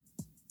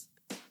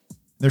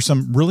There's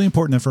some really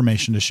important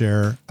information to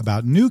share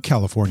about new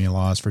California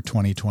laws for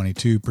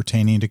 2022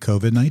 pertaining to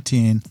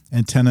COVID-19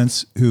 and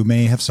tenants who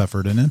may have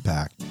suffered an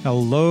impact.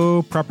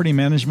 Hello, property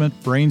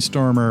management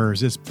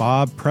brainstormers. It's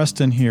Bob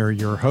Preston here,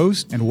 your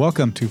host, and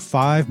welcome to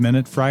 5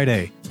 Minute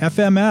Friday.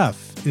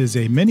 FMF is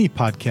a mini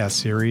podcast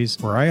series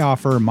where I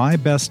offer my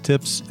best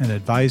tips and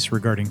advice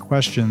regarding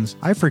questions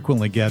I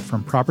frequently get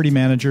from property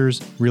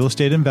managers, real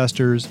estate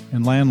investors,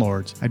 and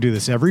landlords. I do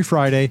this every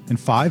Friday in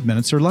 5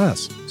 minutes or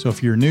less. So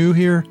if you're new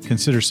here,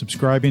 consider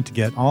subscribing to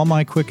get all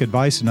my quick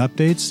advice and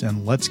updates,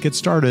 and let's get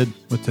started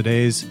with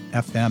today's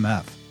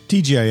FMF.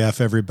 TGIF,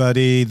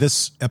 everybody.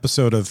 This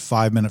episode of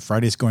 5 Minute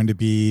Friday is going to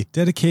be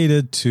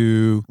dedicated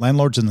to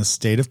landlords in the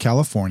state of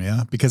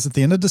California because at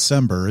the end of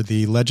December,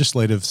 the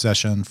legislative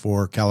session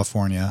for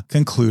California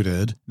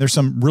concluded. There's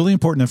some really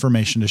important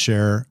information to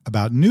share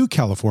about new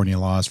California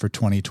laws for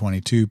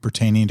 2022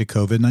 pertaining to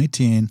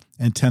COVID-19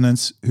 and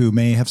tenants who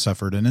may have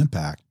suffered an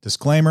impact.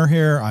 Disclaimer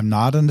here, I'm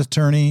not an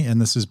attorney, and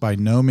this is by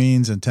no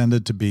means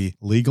intended to be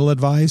legal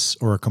advice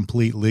or a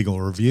complete legal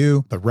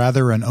review, but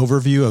rather an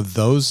overview of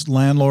those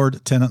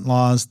landlord-tenant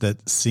laws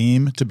that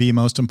seem to be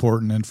most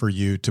important and for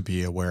you to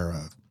be aware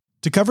of.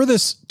 To cover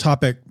this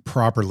topic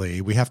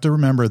properly, we have to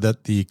remember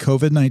that the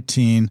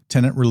COVID-19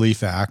 Tenant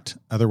Relief Act,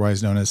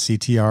 otherwise known as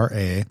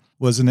CTRA,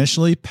 was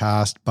initially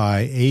passed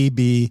by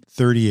AB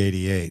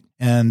 3088,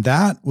 and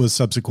that was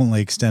subsequently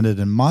extended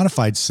and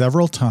modified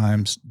several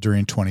times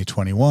during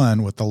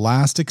 2021, with the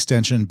last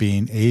extension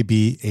being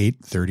AB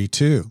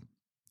 832.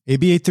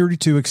 AB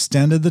 832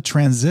 extended the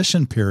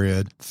transition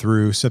period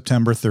through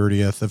September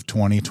 30th of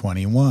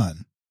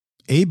 2021.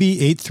 AB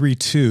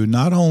 832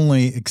 not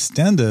only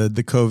extended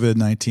the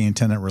COVID-19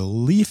 Tenant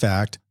Relief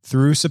Act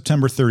through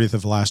September 30th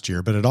of last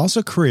year, but it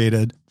also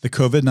created the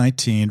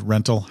COVID-19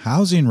 Rental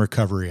Housing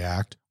Recovery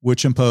Act,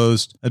 which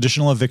imposed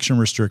additional eviction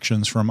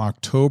restrictions from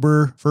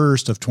October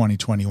 1st of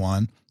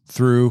 2021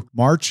 through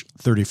March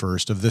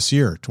 31st of this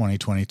year,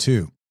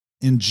 2022.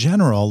 In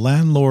general,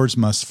 landlords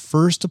must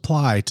first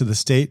apply to the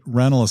state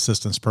rental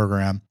assistance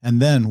program and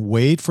then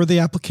wait for the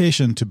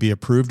application to be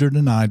approved or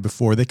denied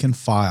before they can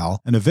file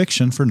an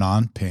eviction for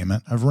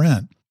non-payment of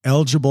rent.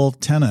 Eligible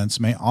tenants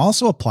may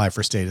also apply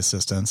for state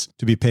assistance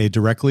to be paid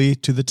directly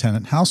to the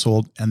tenant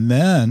household and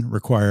then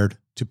required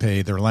to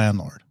pay their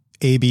landlord.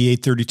 AB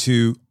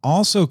 832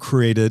 also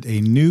created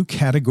a new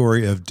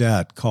category of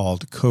debt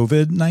called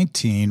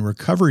COVID-19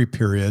 Recovery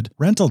Period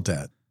rental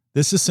debt.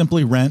 This is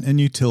simply rent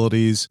and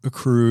utilities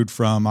accrued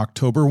from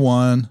October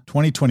 1,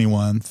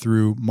 2021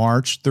 through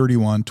March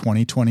 31,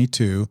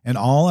 2022, and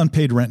all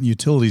unpaid rent and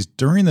utilities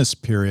during this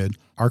period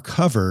are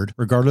covered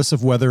regardless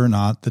of whether or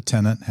not the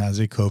tenant has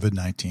a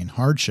COVID-19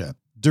 hardship.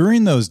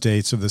 During those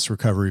dates of this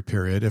recovery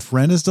period, if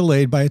rent is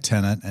delayed by a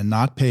tenant and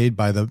not paid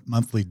by the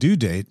monthly due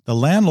date, the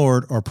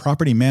landlord or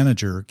property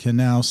manager can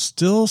now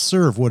still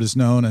serve what is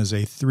known as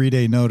a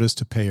 3-day notice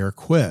to pay or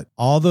quit.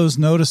 All those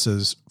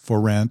notices for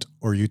rent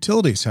or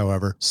utilities,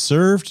 however,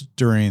 served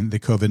during the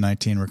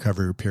COVID-19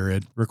 recovery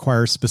period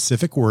require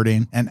specific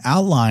wording and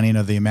outlining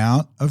of the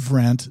amount of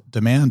rent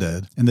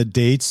demanded and the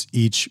dates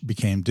each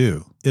became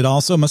due. It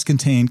also must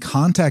contain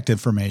contact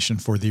information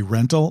for the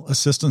rental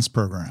assistance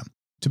program.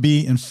 To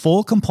be in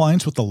full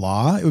compliance with the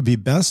law, it would be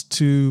best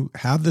to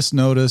have this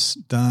notice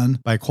done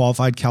by a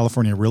qualified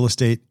California real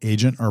estate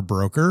agent or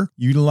broker,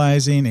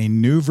 utilizing a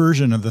new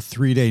version of the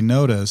 3-day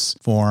notice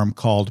form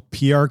called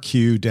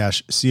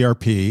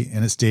PRQ-CRP,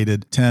 and it's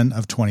dated 10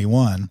 of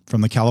 21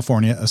 from the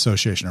California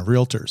Association of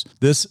Realtors.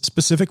 This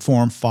specific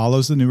form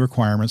follows the new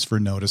requirements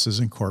for notices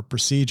and court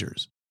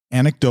procedures.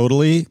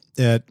 Anecdotally,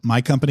 at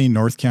my company,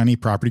 North County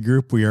Property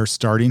Group, we are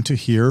starting to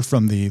hear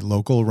from the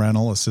local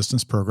rental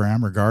assistance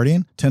program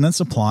regarding tenants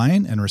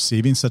applying and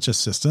receiving such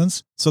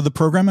assistance. So the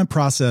program and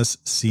process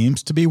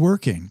seems to be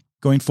working.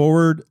 Going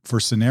forward, for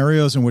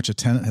scenarios in which a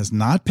tenant has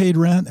not paid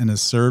rent and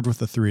is served with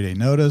a 3-day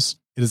notice,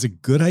 it is a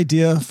good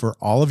idea for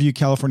all of you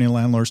California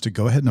landlords to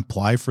go ahead and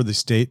apply for the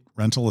state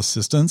rental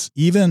assistance,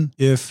 even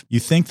if you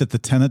think that the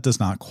tenant does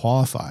not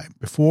qualify,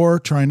 before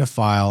trying to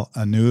file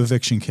a new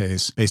eviction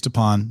case based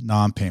upon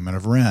non-payment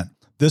of rent.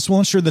 This will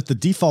ensure that the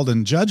default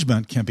and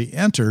judgment can be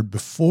entered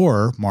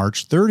before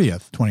March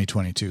 30th,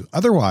 2022.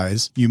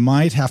 Otherwise, you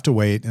might have to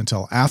wait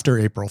until after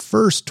April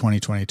 1st,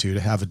 2022 to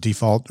have a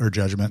default or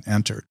judgment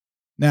entered.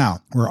 Now,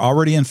 we're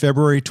already in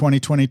February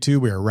 2022.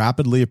 We are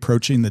rapidly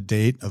approaching the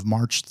date of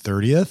March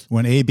 30th,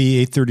 when AB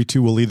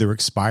 832 will either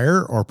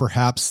expire or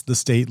perhaps the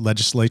state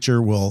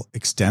legislature will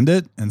extend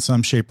it in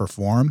some shape or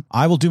form.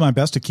 I will do my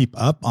best to keep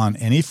up on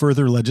any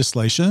further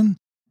legislation.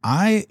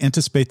 I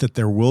anticipate that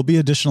there will be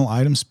additional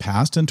items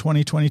passed in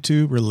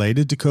 2022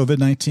 related to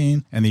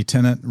COVID-19 and the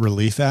Tenant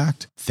Relief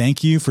Act.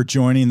 Thank you for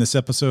joining this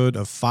episode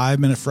of 5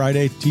 Minute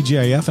Friday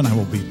TGIF, and I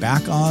will be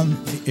back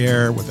on the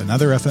air with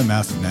another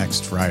FMF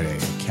next Friday.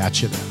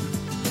 Catch you then.